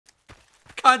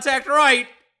Contact right.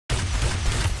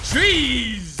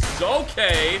 Jeez!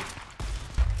 Okay.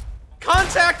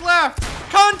 Contact left.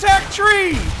 Contact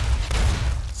tree.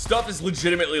 Stuff is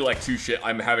legitimately like two shit.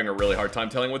 I'm having a really hard time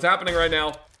telling what's happening right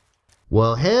now.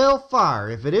 Well, hellfire,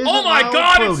 if it isn't Oh my old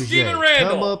God, it's protege, Stephen Randall!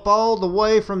 Come up all the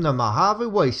way from the Mojave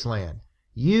Wasteland.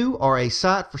 You are a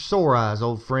sight for sore eyes,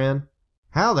 old friend.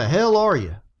 How the hell are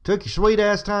you? Took your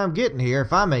sweet-ass time getting here,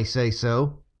 if I may say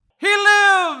so. He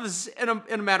lives, in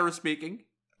a matter of speaking.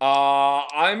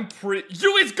 I'm pretty...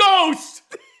 You is Ghost!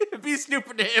 Be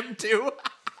snooping to him, too.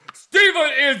 Steven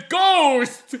is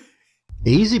Ghost!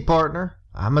 Easy, partner.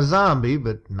 I'm a zombie,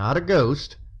 but not a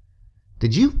ghost.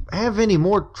 Did you have any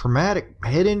more traumatic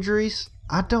head injuries?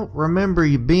 I don't remember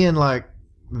you being like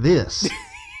this.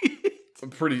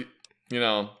 I'm pretty,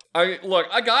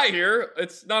 I got here.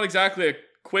 It's not exactly a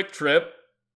quick trip.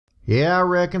 Yeah, I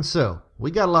reckon so. We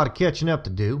got a lot of catching up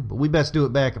to do, but we best do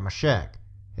it back at my shack.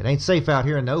 It ain't safe out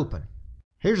here in the open.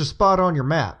 Here's a spot on your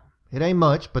map. It ain't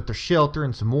much, but there's shelter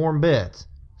and some warm beds.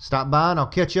 Stop by and I'll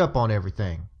catch you up on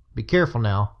everything. Be careful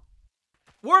now.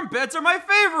 Warm beds are my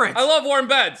favorite. I love warm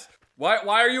beds. Why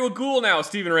are you a ghoul now,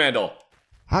 Stephen Randall?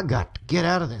 I got to get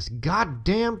out of this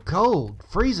goddamn cold,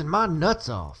 freezing my nuts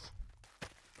off.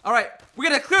 All right, we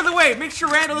gotta clear the way. Make sure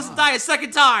Randall doesn't die a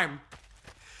second time.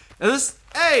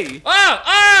 Hey!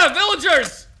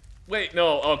 Villagers! Wait,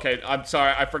 no, okay, I'm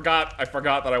sorry. I forgot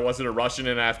that I wasn't a Russian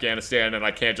in Afghanistan and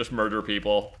I can't just murder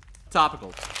people.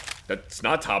 Topical. That's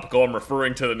not topical. I'm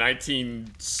referring to the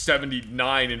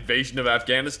 1979 invasion of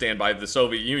Afghanistan by the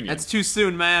Soviet Union. That's too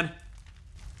soon, man.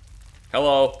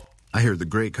 Hello? I hear the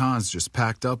Great Khans just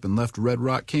packed up and left Red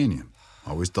Rock Canyon.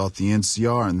 Always thought the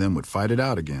NCR and them would fight it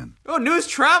out again. Oh, news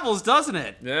travels, doesn't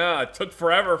it? Yeah, it took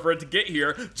forever for it to get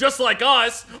here, just like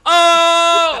us.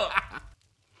 Oh!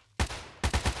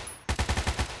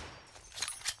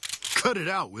 Cut it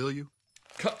out, will you?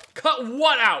 Cut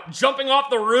what out? Jumping off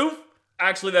the roof?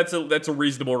 Actually, that's a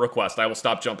reasonable request. I will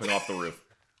stop jumping off the roof.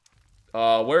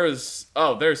 Oh,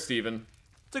 there's Steven.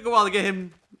 Took a while to get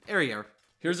him area.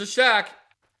 Here's a shack.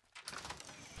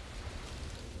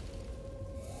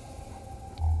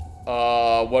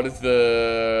 What is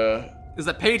the... Is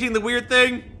that painting the weird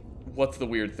thing? What's the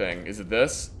weird thing? Is it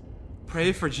this?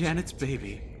 Pray for Janet's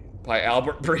baby. By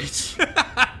Albert Breach.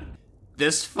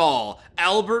 This fall,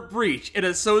 Albert Breach, in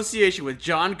association with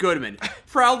John Goodman,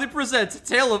 proudly presents a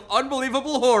tale of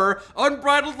unbelievable horror,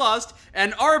 unbridled lust,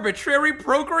 and arbitrary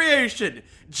procreation.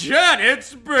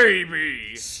 Janet's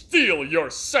Baby! Steel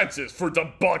your senses for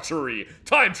debauchery,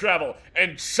 time travel,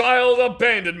 and child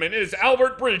abandonment as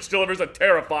Albert Breach delivers a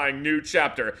terrifying new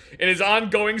chapter in his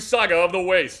ongoing saga of the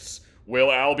Wastes.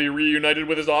 Will Al be reunited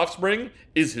with his offspring?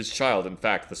 Is his child, in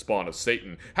fact, the spawn of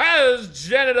Satan? Has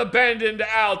Janet abandoned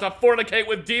Al to fornicate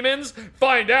with demons?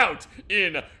 Find out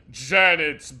in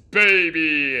Janet's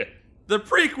Baby! The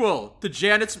prequel to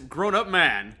Janet's Grown-Up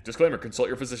Man. Disclaimer, consult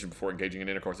your physician before engaging in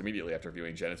intercourse immediately after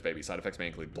viewing Janet's Baby. Side effects may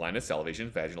include blindness, salivation,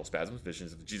 vaginal spasms,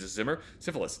 visions of Jesus Zimmer,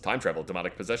 syphilis, time travel,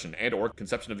 demonic possession, and or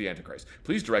conception of the Antichrist.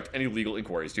 Please direct any legal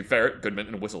inquiries to Ferret, Goodman,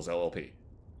 and Whistles, LLP.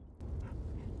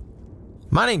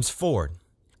 My name's Ford.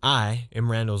 I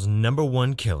am Randall's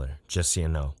 #1 killer, just so you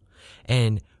know.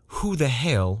 And who the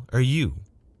hell are you?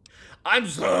 I'm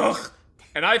Zugh,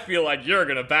 and I feel like you're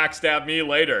gonna backstab me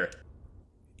later.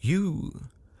 You're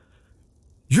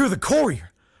the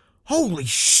courier. Holy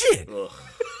shit!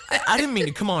 I didn't mean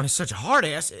to come on as such a hard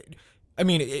ass. I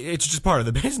mean, it's just part of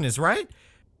the business, right?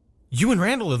 You and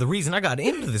Randall are the reason I got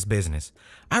into this business.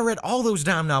 I read all those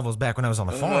dime novels back when I was on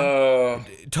the farm.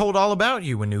 Told all about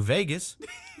you in New Vegas.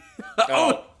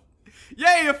 Oh!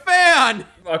 Yay, a fan!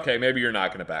 Okay, maybe you're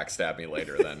not gonna backstab me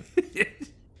later then.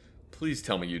 Please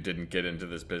tell me you didn't get into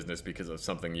this business because of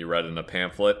something you read in a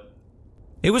pamphlet.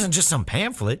 It wasn't just some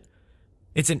pamphlet.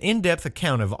 It's an in-depth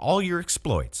account of all your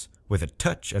exploits with a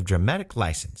touch of dramatic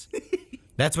license.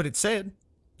 That's what it said.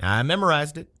 I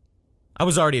memorized it. I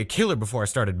was already a killer before I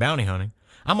started bounty hunting.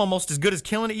 I'm almost as good as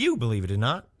killing at you, believe it or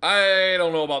not. I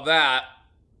don't know about that.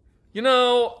 You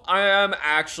know, I am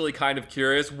actually kind of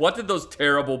curious. What did those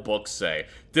terrible books say?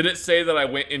 Did it say that I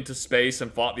went into space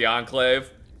and fought the Enclave?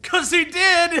 'Cause he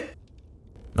did!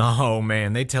 Oh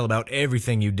man, they tell about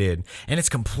everything you did, and it's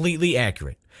completely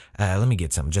accurate. Let me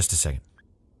get something, just a second.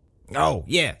 Oh,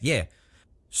 yeah.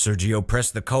 Sergio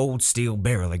pressed the cold steel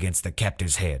barrel against the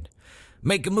captive's head.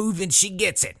 Make a move and she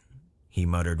gets it, he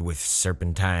muttered with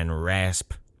serpentine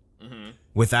rasp.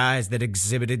 With eyes that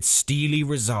exhibited steely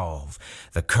resolve,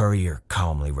 the courier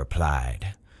calmly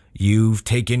replied, "You've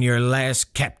taken your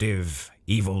last captive,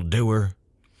 evildoer."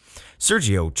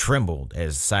 Sergio trembled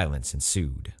as silence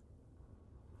ensued.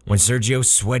 When Sergio's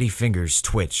sweaty fingers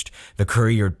twitched, the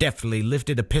courier deftly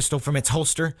lifted a pistol from its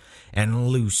holster and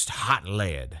loosed hot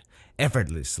lead,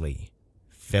 effortlessly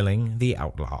felling the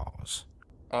outlaws.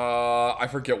 I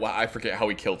forget how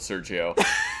he killed Sergio.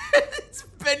 It's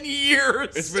been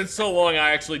years. It's been so long,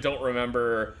 I actually don't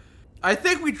remember. I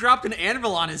think we dropped an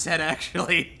anvil on his head,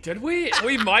 actually. Did we?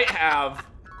 We might have.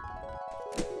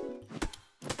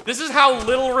 This is how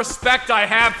little respect I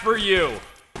have for you.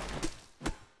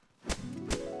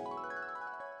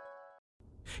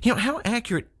 You know, how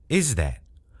accurate is that?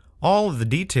 All of the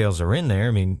details are in there.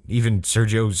 I mean, even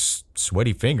Sergio's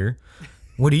sweaty finger.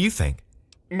 What do you think?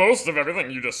 Most of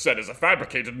everything you just said is a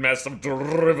fabricated mess of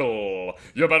drivel.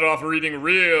 You're better off reading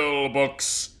real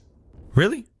books.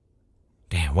 Really?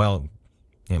 Damn, well,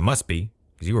 it must be,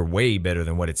 because you were way better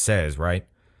than what it says, right?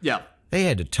 Yeah. They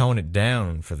had to tone it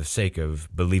down for the sake of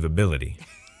believability.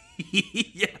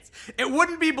 Yes. It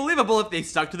wouldn't be believable if they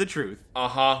stuck to the truth.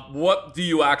 Uh-huh. What do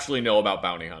you actually know about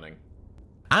bounty hunting?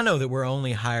 I know that we're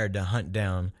only hired to hunt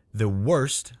down the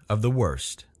worst of the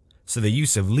worst, so the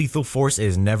use of lethal force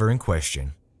is never in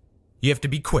question. You have to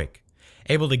be quick,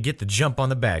 able to get the jump on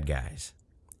the bad guys.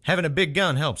 Having a big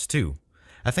gun helps too.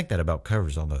 I think that about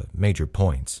covers all the major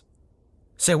points.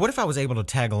 Say, what if I was able to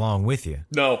tag along with you?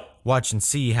 No. Watch and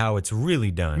see how it's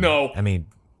really done. No. I mean,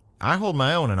 I hold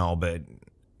my own and all, but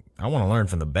I want to learn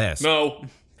from the best. No.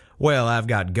 Well, I've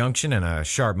got gumption and a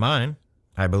sharp mind.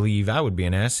 I believe I would be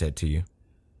an asset to you.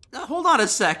 Now, hold on a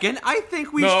second. I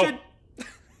think we No.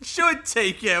 should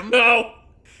take him. No.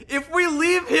 If we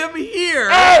leave him here,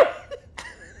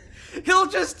 he'll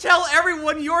just tell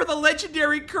everyone you're the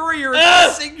legendary courier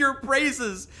and sing your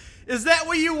praises. Is that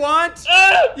what you want?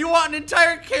 You want an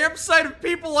entire campsite of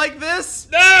people like this?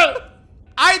 No.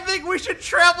 I think we should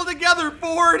travel together,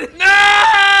 Ford. No!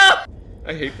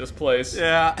 I hate this place.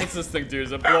 Yeah. What's this thing do?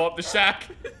 Does it blow up the shack?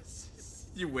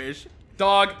 You wish.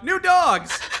 Dog. New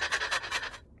dogs.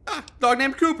 Dog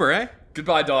named Cooper, eh?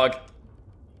 Goodbye, dog.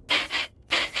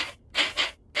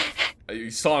 Are you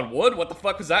sawing wood? What the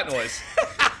fuck was that noise?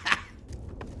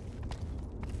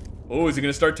 Oh, is he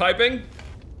gonna start typing?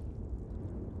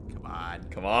 Come on.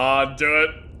 Come on, do it.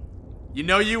 You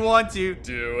know you want to.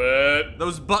 Do it.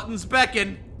 Those buttons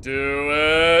beckon. Do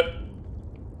it.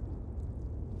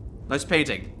 Nice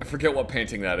painting. I forget what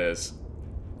painting that is.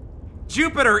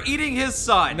 Jupiter eating his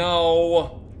son.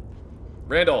 No.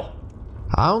 Randall.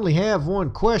 I only have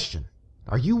one question.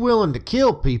 Are you willing to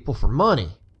kill people for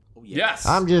money? Oh, Yes.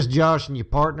 I'm just joshing you,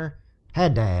 partner.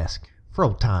 Had to ask, for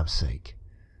old time's sake.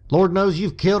 Lord knows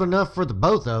you've killed enough for the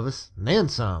both of us, and then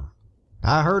some.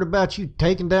 I heard about you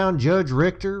taking down Judge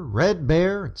Richter, Red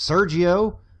Bear, and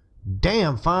Sergio.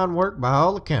 Damn fine work by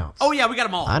all accounts. Oh yeah, we got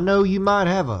them all. I know you might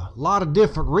have a lot of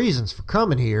different reasons for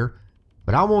coming here,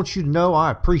 but I want you to know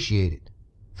I appreciate it.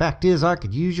 Fact is, I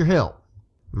could use your help.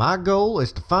 My goal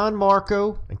is to find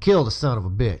Marco and kill the son of a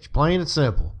bitch, plain and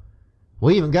simple.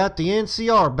 We even got the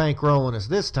NCR bankrolling us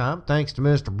this time, thanks to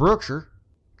Mr. Brookshire.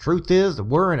 Truth is that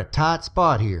we're in a tight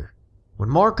spot here. When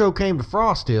Marco came to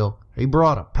Frost Hill, he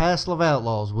brought a passel of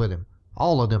outlaws with him,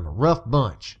 all of them a rough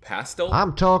bunch. Pastel?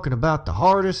 I'm talking about the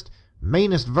hardest,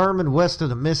 meanest vermin west of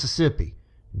the Mississippi,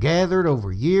 gathered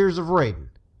over years of raiding.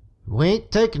 We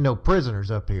ain't taking no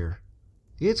prisoners up here.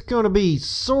 It's gonna be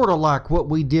sorta like what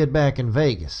we did back in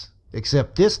Vegas,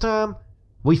 except this time,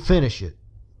 we finish it.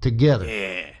 Together.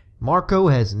 Yeah. Marco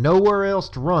has nowhere else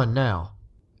to run now.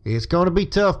 It's gonna be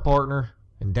tough, partner,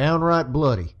 and downright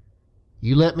bloody.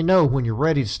 You let me know when you're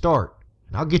ready to start,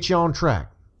 and I'll get you on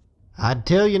track. I'd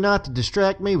tell you not to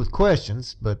distract me with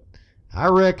questions, but I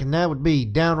reckon that would be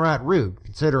downright rude,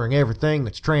 considering everything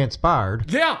that's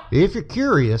transpired. Yeah. If you're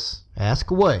curious, ask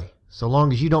away. So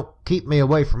long as you don't keep me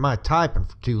away from my typing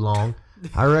for too long,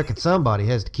 I reckon somebody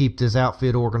has to keep this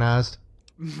outfit organized.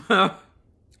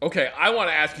 Okay, I want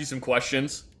to ask you some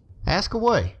questions. Ask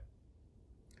away.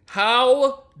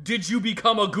 How did you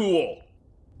become a ghoul?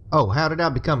 Oh, how did I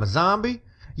become a zombie?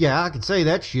 Yeah, I can say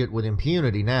that shit with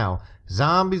impunity now.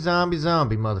 Zombie, zombie,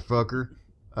 zombie, motherfucker.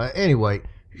 Anyway,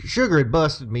 Sugar had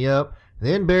busted me up,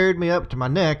 then buried me up to my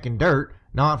neck in dirt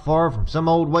not far from some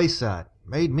old wayside.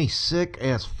 Made me sick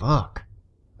as fuck.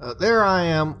 There I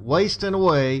am, wasting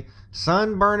away,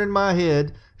 sun burning my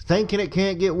head, thinking it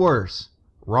can't get worse.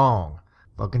 Wrong.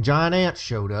 Fucking giant ants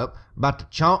showed up, about to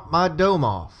chomp my dome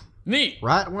off. Neat.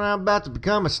 Right when I'm about to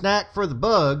become a snack for the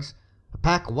bugs, a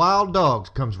pack of wild dogs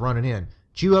comes running in,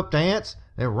 chew up the ants,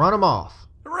 then run 'em off.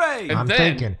 Hooray! And I'm then-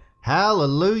 thinking,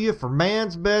 hallelujah for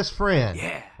man's best friend.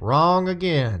 Yeah. Wrong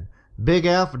again. Big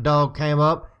alpha dog came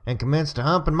up and commenced to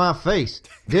humping my face.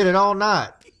 Did it all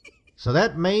night. So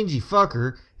that mangy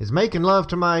fucker is making love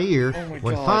to my ear Oh my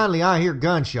when God. finally I hear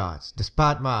gunshots,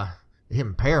 despite my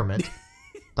impairment.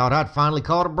 Thought I'd finally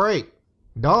caught a break.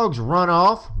 Dogs run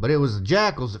off, but it was the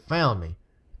jackals that found me.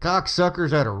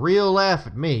 Cocksuckers had a real laugh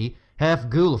at me, half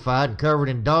ghoulified and covered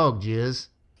in dog jizz.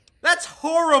 That's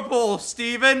horrible,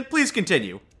 Steven. Please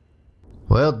continue.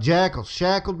 Well, jackals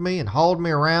shackled me and hauled me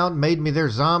around and made me their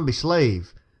zombie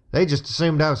slave. They just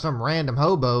assumed I was some random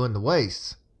hobo in the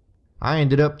wastes. I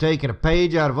ended up taking a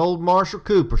page out of old Marshall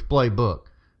Cooper's playbook.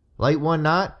 Late one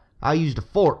night, I used a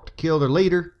fork to kill their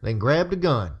leader, then grabbed a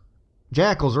gun.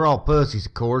 Jackals are all pussies,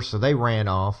 of course, so they ran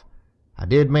off. I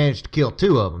did manage to kill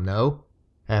 2 of them, though.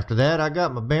 After that, I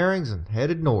got my bearings and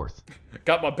headed north.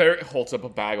 Got my bear. Holds up a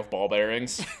bag of ball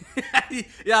bearings.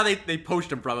 Yeah, they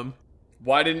poached him from him.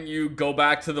 Why didn't you go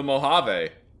back to the Mojave?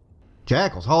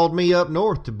 Jackals hauled me up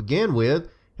north to begin with,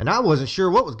 and I wasn't sure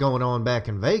what was going on back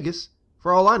in Vegas.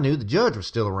 For all I knew, the judge was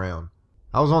still around.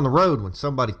 I was on the road when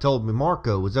somebody told me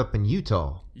Marco was up in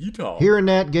Utah. Utah? Hearing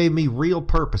that gave me real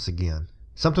purpose again,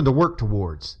 something to work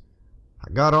towards.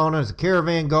 I got on as a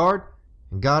caravan guard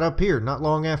and got up here not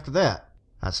long after that.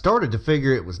 I started to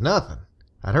figure it was nothing.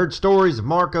 I'd heard stories of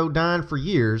Marco dying for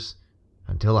years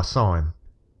until I saw him.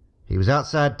 He was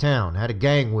outside town, had a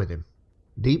gang with him.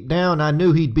 Deep down, I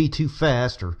knew he'd be too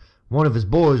fast or one of his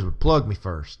boys would plug me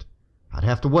first. I'd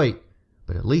have to wait,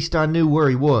 but at least I knew where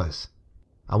he was.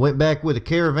 I went back with a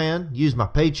caravan, used my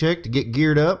paycheck to get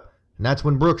geared up, and that's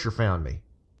when Brookshire found me.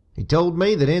 He told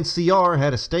me that NCR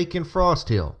had a stake in Frost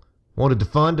Hill, wanted to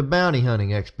fund a bounty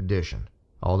hunting expedition.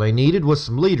 All they needed was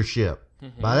some leadership.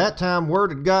 By that time,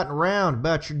 word had gotten around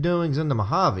about your doings in the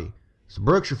Mojave, so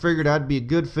Brookshire figured I'd be a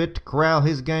good fit to corral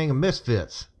his gang of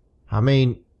misfits. I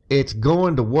mean, it's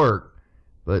going to work,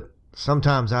 but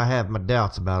sometimes I have my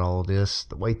doubts about all this,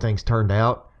 the way things turned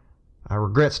out. I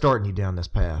regret starting you down this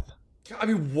path. I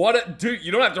mean, dude,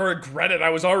 you don't have to regret it.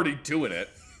 I was already doing it.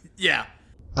 Yeah.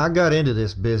 I got into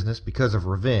this business because of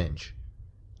revenge.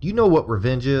 Do you know what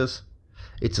revenge is?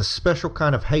 It's a special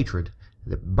kind of hatred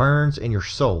that burns in your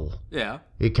soul. Yeah.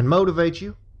 It can motivate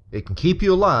you, it can keep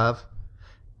you alive,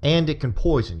 and it can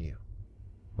poison you.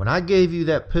 When I gave you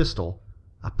that pistol,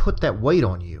 I put that weight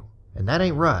on you, and that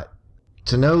ain't right.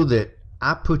 To know that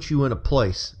I put you in a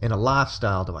place, in a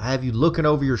lifestyle that will have you looking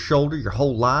over your shoulder your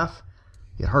whole life,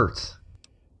 it hurts.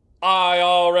 I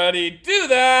already do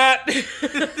that!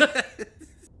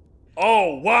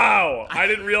 Oh, wow! I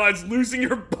didn't realize losing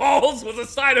your balls was a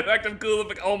side effect of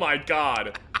Killable. Oh my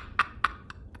god.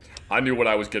 I knew what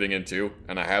I was getting into,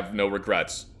 and I have no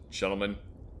regrets. Gentlemen,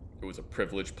 it was a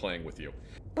privilege playing with you.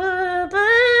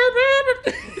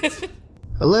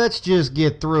 Let's just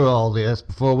get through all this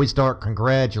before we start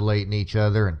congratulating each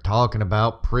other and talking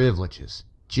about privileges.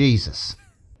 Jesus.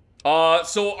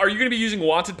 So are you gonna be using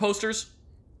wanted posters?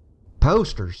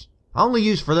 Posters? Only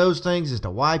use for those things is to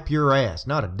wipe your ass,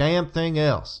 not a damn thing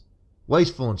else.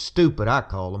 Wasteful and stupid, I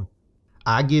call them.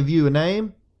 I give you a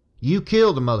name, you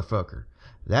kill the motherfucker.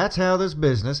 That's how this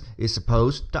business is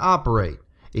supposed to operate.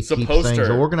 It keeps things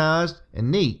organized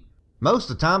and neat.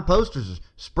 Most of the time, posters are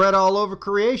spread all over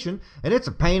creation, and it's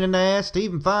a pain in the ass to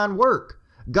even find work.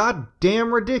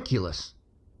 Goddamn ridiculous.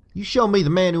 You show me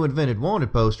the man who invented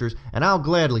wanted posters, and I'll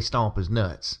gladly stomp his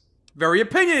nuts. Very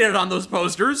opinionated on those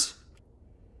posters.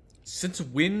 Since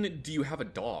when do you have a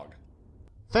dog?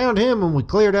 Found him when we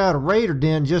cleared out a raider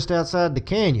den just outside the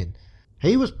canyon.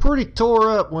 He was pretty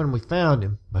tore up when we found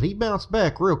him, but he bounced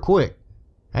back real quick.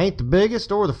 Ain't the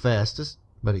biggest or the fastest,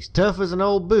 but he's tough as an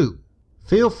old boot.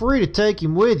 Feel free to take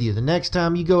him with you the next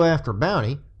time you go after a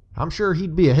bounty. I'm sure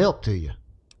he'd be a help to you.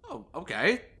 Oh,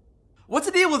 okay. What's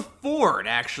the deal with Ford,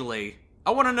 actually?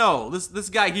 I want to know. This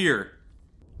guy here.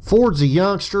 Ford's a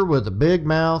youngster with a big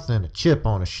mouth and a chip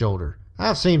on his shoulder.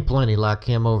 I've seen plenty like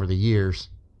him over the years.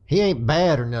 He ain't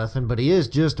bad or nothing, but he is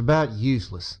just about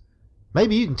useless.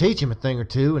 Maybe you can teach him a thing or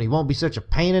two and he won't be such a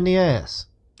pain in the ass.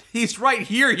 He's right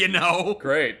here, you know.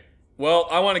 Great. Well,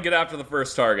 I want to get after the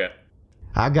first target.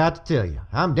 I got to tell you,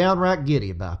 I'm downright giddy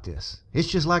about this. It's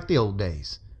just like the old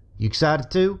days. You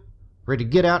excited too? Ready to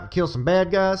get out and kill some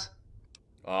bad guys?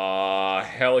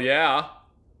 Hell yeah.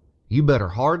 You better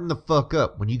harden the fuck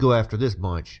up when you go after this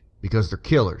bunch, because they're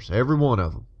killers, every one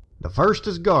of them. The first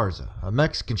is Garza, a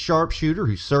Mexican sharpshooter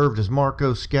who served as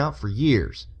Marco's scout for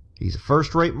years. He's a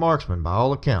first-rate marksman by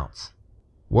all accounts.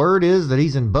 Word is that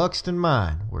he's in Buxton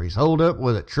Mine, where he's holed up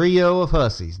with a trio of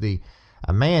hussies, the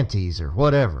Amantes or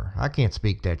whatever. I can't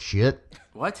speak that shit.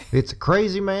 What? It's a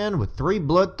crazy man with 3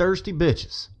 bloodthirsty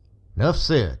bitches. Enough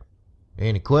said.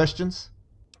 Any questions?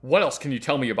 What else can you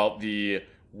tell me about the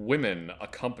women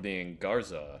accompanying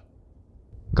Garza?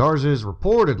 Garza is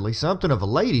reportedly something of a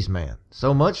ladies' man,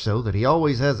 so much so that he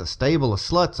always has a stable of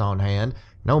sluts on hand,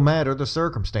 no matter the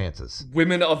circumstances.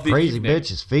 Women of the Crazy evening.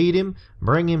 bitches feed him,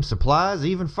 bring him supplies,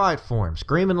 even fight for him,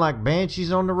 screaming like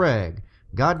banshees on the rag.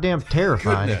 Goddamn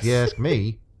terrifying if you ask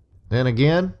me. Then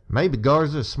again, maybe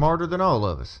Garza is smarter than all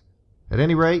of us. At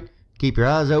any rate, keep your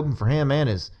eyes open for him and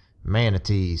his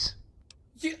manatees.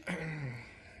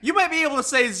 You might be able to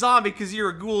say zombie because you're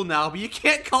a ghoul now, but you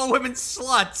can't call women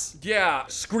sluts. Yeah,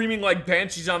 screaming like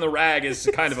banshees on the rag is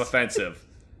kind of offensive.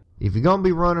 If you're gonna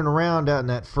be running around out in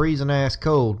that freezing ass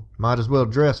cold, might as well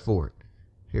dress for it.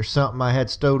 Here's something I had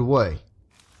stowed away.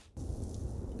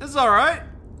 It's alright.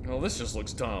 Well, this just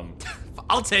looks dumb.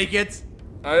 I'll take it.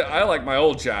 I like my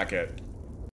old jacket.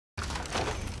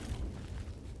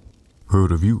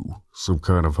 Heard of you. Some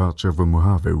kind of hot chef in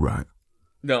Mojave, right?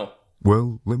 No.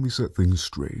 Well, let me set things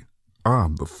straight.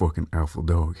 I'm the fucking alpha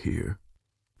dog here.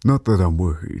 Not that I'm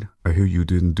worried. I hear you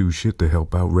didn't do shit to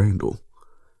help out Randall.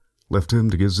 Left him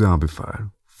to get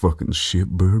zombified. Fucking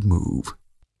shitbird move.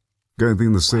 Got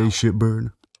anything to say,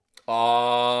 shitbird?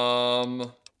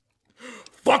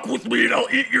 Fuck with me and I'll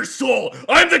eat your soul!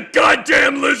 I'm the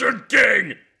goddamn Lizard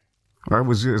King! I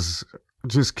was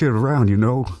just kidding around, you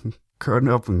know. Cutting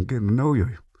up and getting to know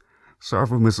you. Sorry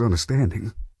for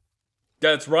misunderstanding.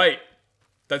 That's right.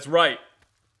 That's right.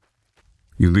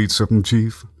 You need something,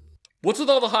 Chief? What's with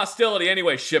all the hostility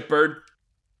anyway, shitbird?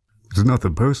 It's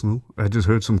nothing personal. I just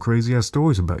heard some crazy-ass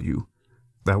stories about you.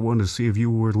 I wanted to see if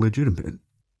you were legitimate.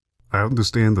 I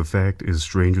understand the fact is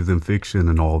stranger than fiction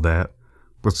and all that,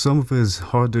 but some of it is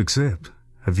hard to accept.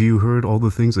 Have you heard all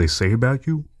the things they say about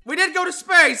you? We did go to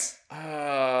space!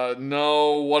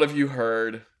 No. What have you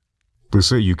heard? They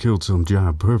say you killed some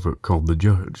giant pervert called the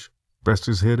Judge. Bashed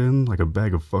his head in like a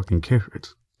bag of fucking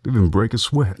carrots. Didn't even break a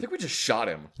sweat. I think we just shot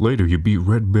him. Later, you beat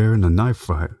Red Bear in a knife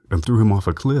fight and threw him off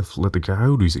a cliff, let the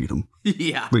coyotes eat him.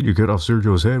 Yeah. Then you cut off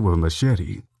Sergio's head with a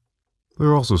machete. There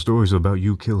are also stories about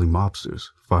you killing mobsters,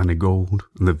 finding gold,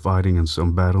 and then fighting in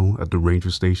some battle at the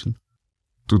ranger station.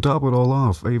 To top it all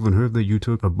off, I even heard that you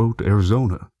took a boat to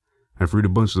Arizona and freed a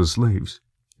bunch of the slaves.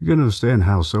 You can understand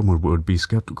how someone would be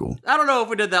skeptical. I don't know if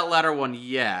we did that latter one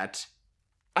yet.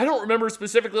 I don't remember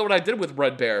specifically what I did with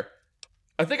Red Bear.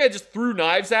 I think I just threw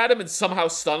knives at him and somehow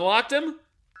stun-locked him.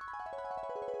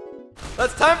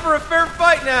 It's time for a fair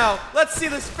fight now. Let's see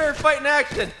this fair fight in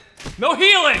action. No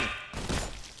healing!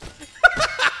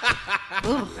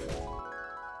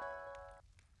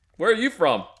 Where are you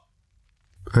from?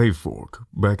 Hey Fork,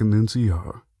 back in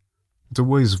NCR. It's a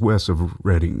ways west of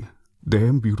Redding.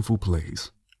 Damn beautiful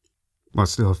place. I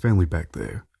still have family back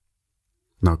there.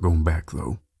 Not going back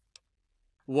though.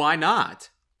 Why not?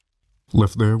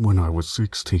 Left there when I was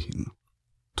 16.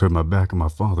 Turned my back on my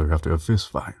father after a fist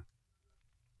fight.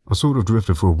 I sort of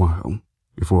drifted for a while,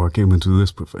 before I came into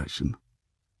this profession.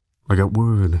 I got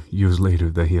word years later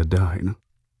that he had died.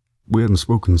 We hadn't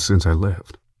spoken since I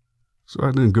left, so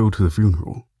I didn't go to the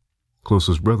funeral.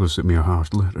 Closest brother sent me a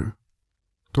harsh letter.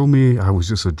 Told me I was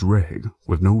just a drag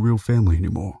with no real family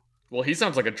anymore. Well, he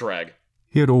sounds like a drag.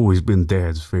 He had always been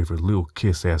Dad's favorite little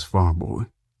kiss-ass farm boy.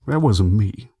 That wasn't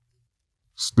me.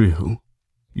 Still,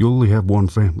 you only have one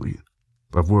family.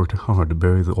 I've worked hard to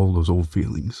bury all those old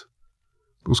feelings.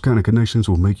 Those kind of connections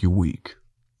will make you weak.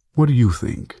 What do you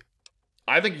think?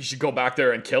 I think you should go back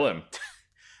there and kill him.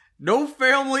 No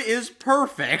family is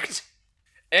perfect.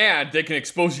 And they can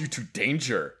expose you to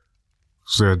danger.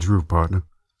 Sad truth, partner.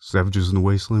 Savages in the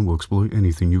wasteland will exploit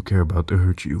anything you care about to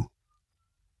hurt you.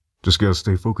 Just gotta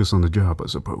stay focused on the job, I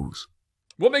suppose.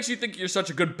 What makes you think you're such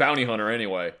a good bounty hunter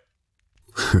anyway?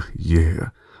 Yeah,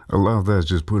 a lot of that's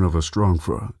just putting up a strong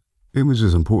front. Image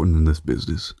is important in this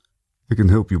business. It can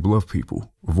help you bluff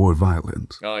people, avoid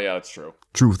violence. Oh yeah, that's true.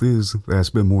 Truth is that I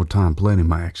spend more time planning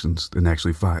my actions than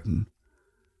actually fighting.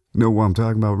 You know what I'm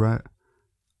talking about, right?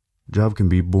 Job can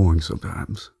be boring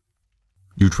sometimes.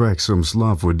 You track some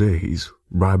slob for days,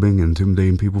 bribing and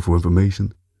intimidating people for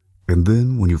information, and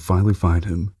then when you finally find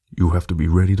him, you have to be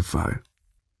ready to fight.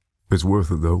 It's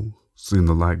worth it though, seeing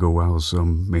the light go out of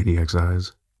some maniac's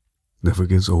eyes. Never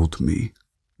gets old to me.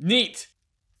 Neat!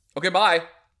 Okay, bye.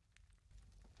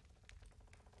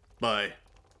 Bye.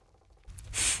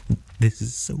 This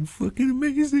is so fucking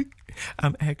amazing.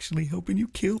 I'm actually helping you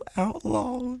kill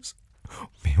outlaws.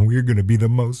 Man, we're gonna be the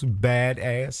most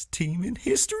badass team in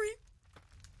history.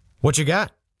 What you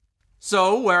got?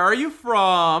 So, where are you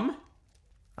from?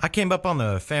 I came up on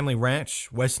the family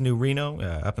ranch, West New Reno,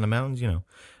 up in the mountains, you know.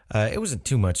 It wasn't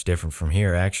too much different from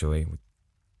here, actually.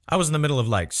 I was in the middle of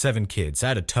like 7 kids. I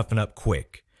had to toughen up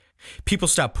quick. People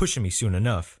stopped pushing me soon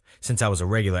enough, since I was a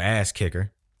regular ass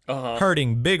kicker.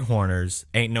 Herding bighorners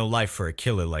ain't no life for a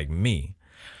killer like me.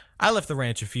 I left the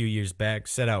ranch a few years back,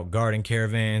 set out guarding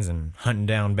caravans and hunting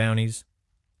down bounties.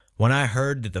 When I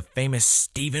heard that the famous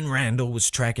Stephen Randall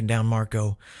was tracking down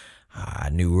Marco, I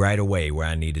knew right away where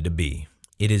I needed to be.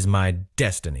 It is my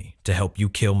destiny to help you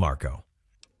kill Marco.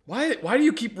 Why do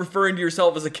you keep referring to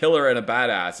yourself as a killer and a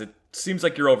badass? It seems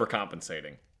like you're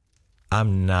overcompensating.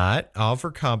 I'm not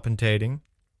overcompensating.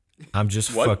 I'm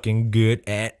just fucking good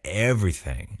at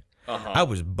everything. I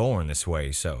was born this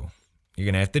way, so you're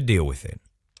gonna have to deal with it.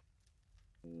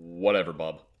 Whatever,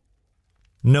 bub.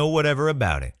 No whatever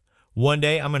about it. One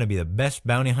day, I'm going to be the best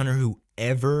bounty hunter who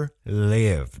ever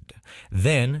lived.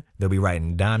 Then, they'll be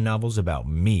writing dime novels about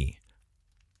me.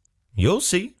 You'll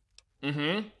see.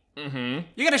 You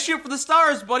gotta shoot for the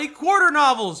stars, buddy. Quarter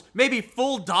novels. Maybe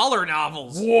full dollar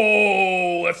novels.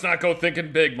 Whoa, let's not go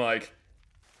thinking big, Mike.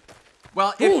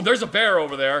 Well, Ooh, there's a bear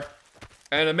over there.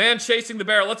 And a man chasing the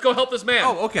bear. Let's go help this man.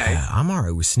 Oh, okay. I'm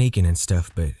alright with sneaking and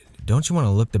stuff, but don't you want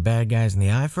to look the bad guys in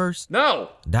the eye first?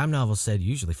 No. Dime novels said you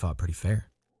usually fought pretty fair.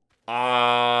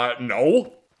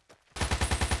 No.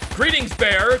 Greetings,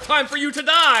 bear. Time for you to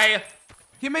die.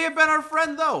 He may have been our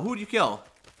friend, though. Who'd you kill?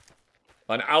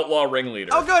 An outlaw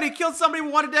ringleader. Oh, good. He killed somebody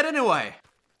we wanted dead anyway.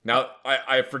 Now,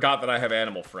 I forgot that I have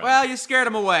animal friends. Well, you scared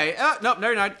him away. Nope,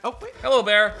 never mind. Oh, wait. Hello,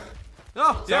 bear.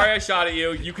 Oh, Sorry yeah. I shot at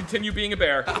you. You continue being a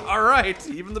bear. All right,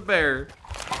 even the bear.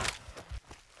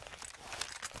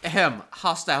 Ahem.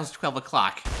 Hostiles 12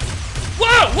 o'clock.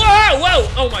 Whoa, whoa, whoa!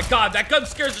 Oh my god, that gun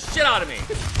scares the shit out of me.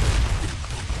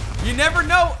 You never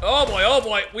know. Oh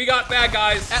boy, we got bad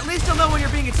guys. At least you'll know when you're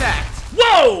being attacked.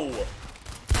 Whoa!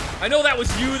 I know that was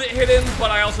you that hit him,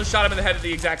 but I also shot him in the head at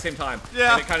the exact same time.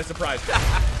 Yeah. And it kind of surprised me.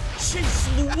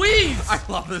 Jeez Louise! I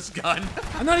love this gun.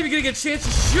 I'm not even gonna get a chance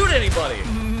to shoot anybody.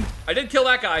 I did kill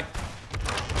that guy.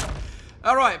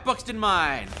 All right, Buxton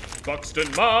Mine.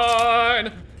 Buxton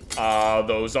Mine.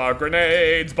 Those are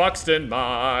grenades. Buxton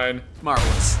Mine.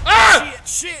 Marvelous. Ah!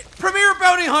 Shit. Premier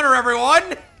Bounty Hunter,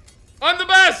 everyone. I'm the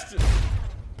best!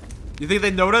 You think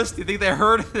they noticed? You think they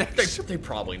heard? They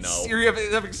probably know.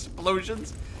 Series of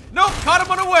explosions. Nope, caught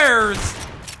him unawares.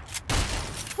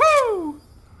 Woo!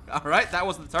 All right, that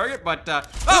wasn't the target, but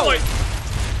Oh wait.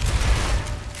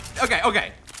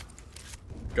 Okay.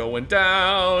 Going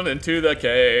down into the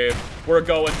cave. We're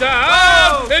going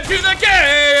down into the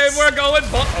cave. We're going.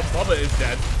 Bubba is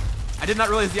dead. I did not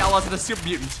realize the outlaws had a super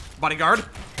mutant bodyguard.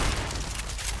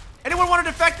 Anyone want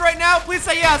to defect right now? Please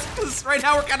say yes, because right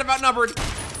now we're kind of outnumbered.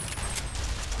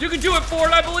 You can do it,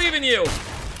 Ford. I believe in you.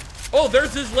 Oh,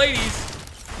 there's his ladies.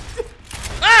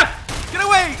 Ah! Get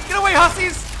away,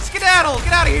 hussies! Skedaddle,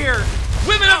 get out of here!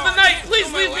 Women of the night,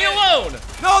 please leave me alone.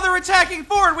 No, they're attacking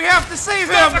Ford. We have to save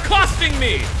Stop him. accosting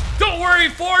me. Don't worry,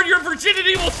 Ford. Your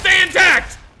virginity will stay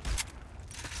intact.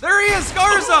 There he is,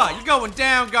 Garza. You're going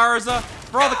down, Garza,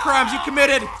 for all the crimes you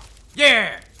committed.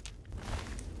 Yeah.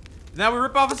 Now we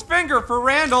rip off his finger for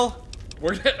Randall.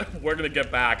 We're gonna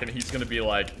get back, and he's gonna be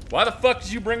like, "Why the fuck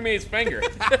did you bring me his finger?"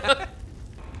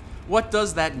 What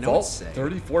does that note Vault say?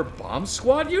 34 Bomb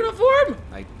Squad uniform?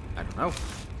 I don't know.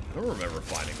 I don't remember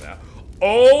finding that.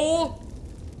 Oh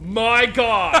my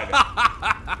god.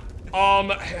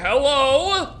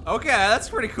 Hello? Okay, that's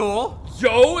pretty cool.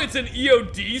 Yo, it's an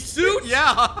EOD suit?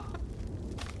 Yeah.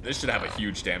 This should have a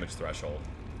huge damage threshold.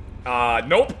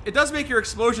 Nope. It does make your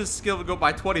explosion skill go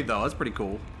by 20 though. That's pretty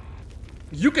cool.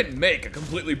 You can make a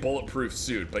completely bulletproof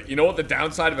suit, but you know what the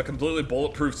downside of a completely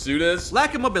bulletproof suit is?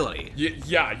 Lack of mobility.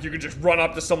 Yeah, you can just run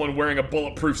up to someone wearing a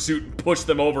bulletproof suit and push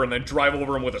them over and then drive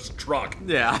over them with a truck.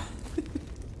 Yeah.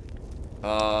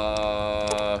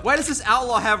 Why does this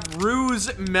outlaw have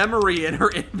ruse memory in her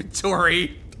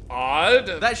inventory?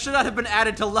 Odd. That should not have been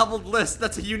added to leveled list.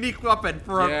 That's a unique weapon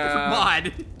for a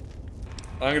mod.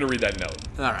 I'm gonna read that note.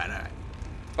 All right.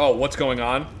 Oh, what's going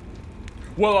on?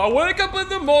 Well, I wake up in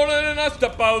the morning and I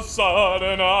step outside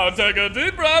and I take a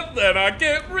deep breath and I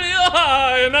get real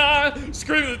high and I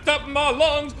scream at the top of my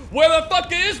lungs, where the fuck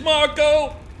is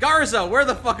Marco? Garza, where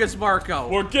the fuck is Marco?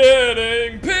 We're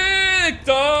getting picked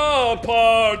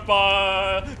apart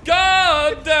by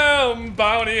goddamn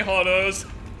bounty hunters.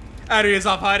 And he's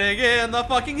off hiding in the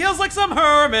fucking hills like some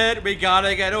hermit. We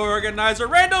gotta get organized or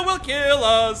Randall will kill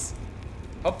us.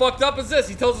 How fucked up is this?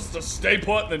 He tells us to stay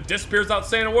put and then disappears without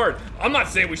saying a word. I'm not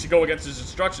saying we should go against his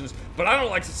instructions, but I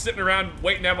don't like sitting around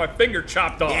waiting to have my finger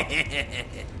chopped off.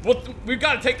 Well, we've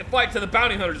got to take the fight to the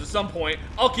bounty hunters at some point.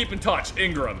 I'll keep in touch,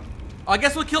 Ingram. I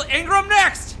guess we'll kill Ingram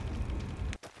next.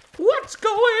 What's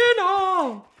going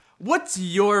on? What's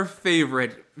your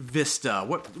favorite vista?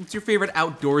 What's your favorite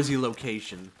outdoorsy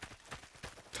location?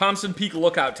 Thompson Peak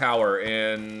Lookout Tower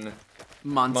in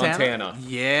Montana?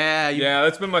 Yeah. Yeah,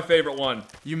 that's been my favorite one.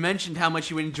 You mentioned how much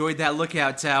you enjoyed that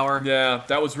lookout tower. Yeah,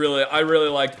 that was really, I really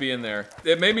liked being there.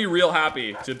 It made me real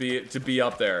happy to be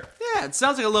up there. Yeah, it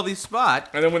sounds like a lovely spot.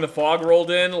 And then when the fog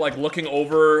rolled in, like looking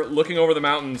over the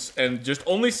mountains and just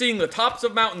only seeing the tops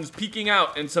of mountains peeking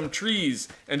out and some trees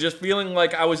and just feeling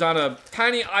like I was on a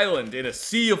tiny island in a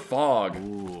sea of fog.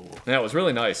 Ooh. Yeah, it was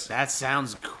really nice. That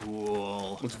sounds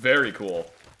cool. It was very cool.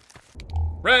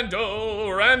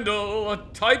 Randall,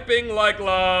 typing like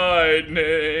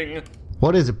lightning.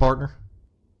 What is it, partner?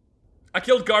 I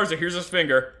killed Garza, here's his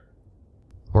finger.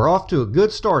 We're off to a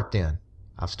good start then.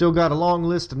 I've still got a long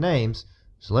list of names,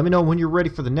 so let me know when you're ready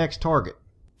for the next target.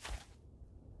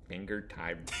 Finger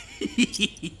time.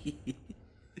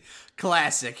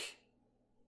 Classic.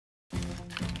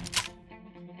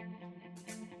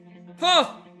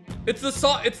 Huh! It's the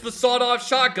sawed-off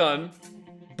shotgun,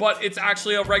 but it's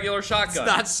actually a regular shotgun.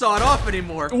 It's not sawed off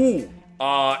anymore. Ooh.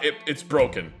 It's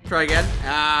broken. Try again.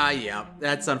 Ah, yeah.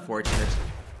 That's unfortunate.